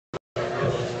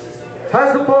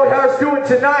How's the Boathouse doing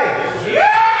tonight?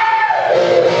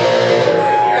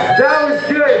 That was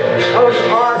good. That was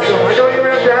awesome. I don't even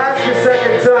have to ask a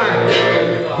second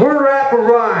time. We're Rap or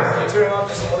Rhyme.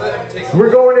 We're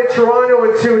going to Toronto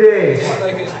in 2 days.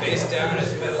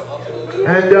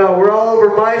 And we're all over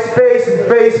MySpace and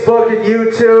Facebook and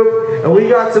YouTube. And we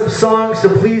got some songs to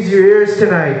please your ears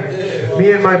tonight.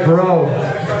 Me and my bro.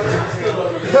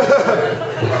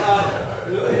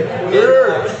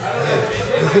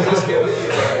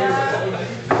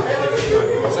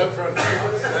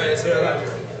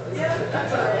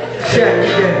 Check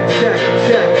again, check.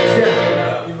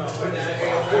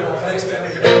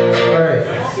 Alright.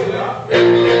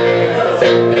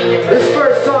 This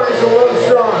first song is a love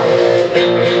song.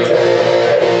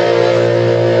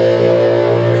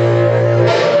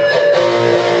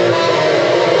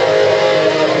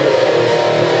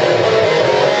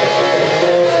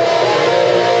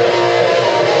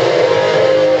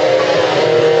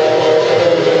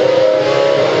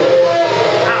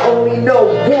 I only know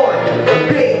one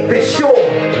thing for sure.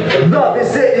 Love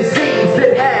is a disease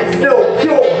that has no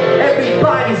cure.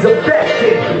 Everybody's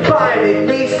affected by it at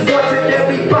least once, and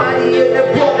everybody in the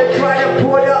world that try to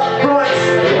put up fronts.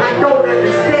 I don't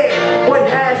understand what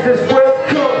has this world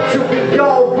come to. We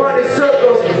all run in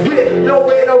circles with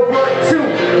nowhere to run to,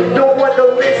 no one to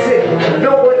listen,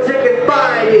 no one to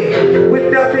confide in.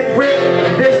 With nothing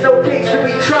written, there's no case to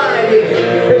be tried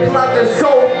in. The clouds are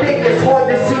so thick it's hard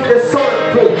to see the sun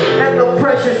through, and the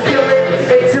pressure's killing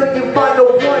until you find the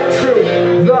one true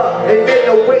love, and then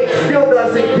the weight still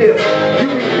doesn't give. You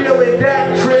be feeling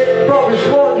that trip for as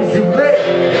long as you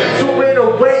live. So in a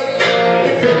way,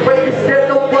 it's the greatest and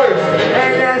the worst.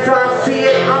 And as I see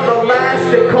it, I'm the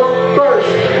last to come first.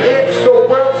 It's the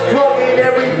world's drug and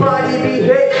everybody be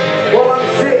hit while I'm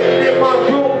sitting in my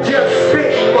room just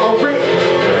spitting my writ.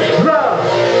 Love,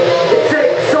 it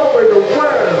takes over the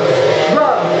world.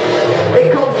 Love,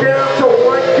 it comes down to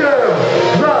one girl.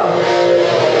 Love,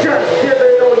 just give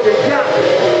it all you got.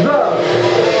 Love,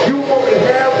 you only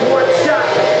have one shot.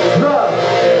 Love,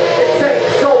 it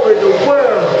takes over the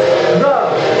world.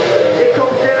 Love, it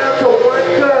comes down to one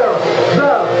girl.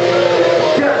 Love,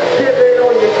 just give it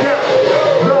all you got.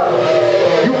 Love,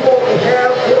 you only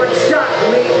have one shot.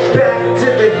 Lean back to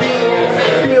the beat,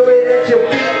 feel it at your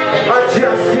feet.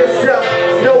 Adjust yourself,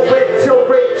 know when to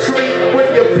retreat when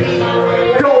you beat.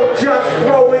 Don't just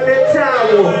throw in the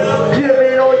towel. Give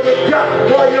it all you got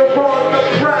while you're on the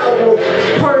prowl.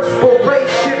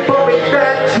 Perspiration from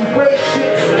infatuation,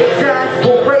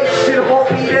 exasperation,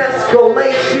 heartbeat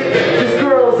escalation. This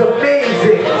girl's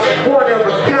amazing, one of a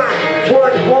kind,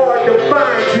 one hard to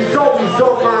find. She's always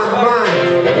on my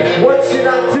mind. What should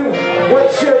I do? What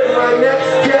should my next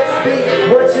text be?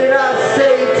 What should I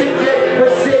say to get her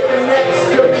sitting next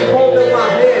to me, holding my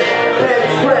hand, head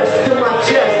pressed to my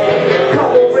chest,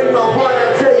 covering my heart?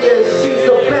 I tell you, she's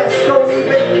the best. Don't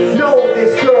even know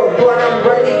this girl, but I'm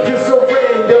ready to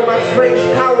surrender. My strength's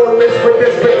powerless for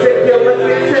this particular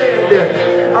contender.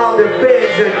 I'll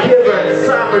defend and give her a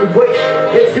sovereign weight.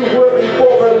 If you really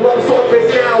fall in love, so but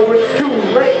now it's too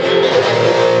late.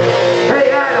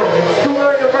 Hey Adam, it's too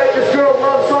early to write this girl a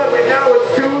love song, but now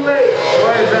it's too late.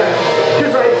 Why is that?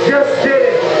 Because I just did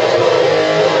it.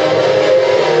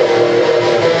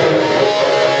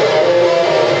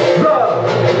 Love,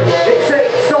 it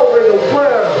takes over the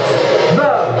world.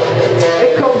 Love,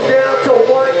 it comes down to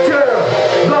one girl.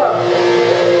 Love,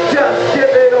 just give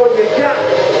it all you got.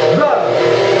 Love,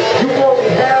 you only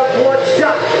have one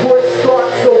shot before it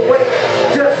starts to wait.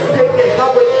 Just take it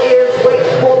how it is, wait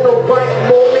for the right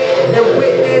moment and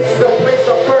witness the place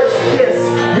of first kiss.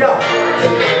 Yo,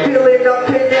 feeling a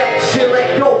connection,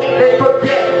 let go and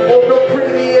forget all the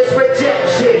previous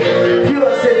rejection.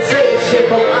 Pure sensation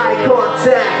from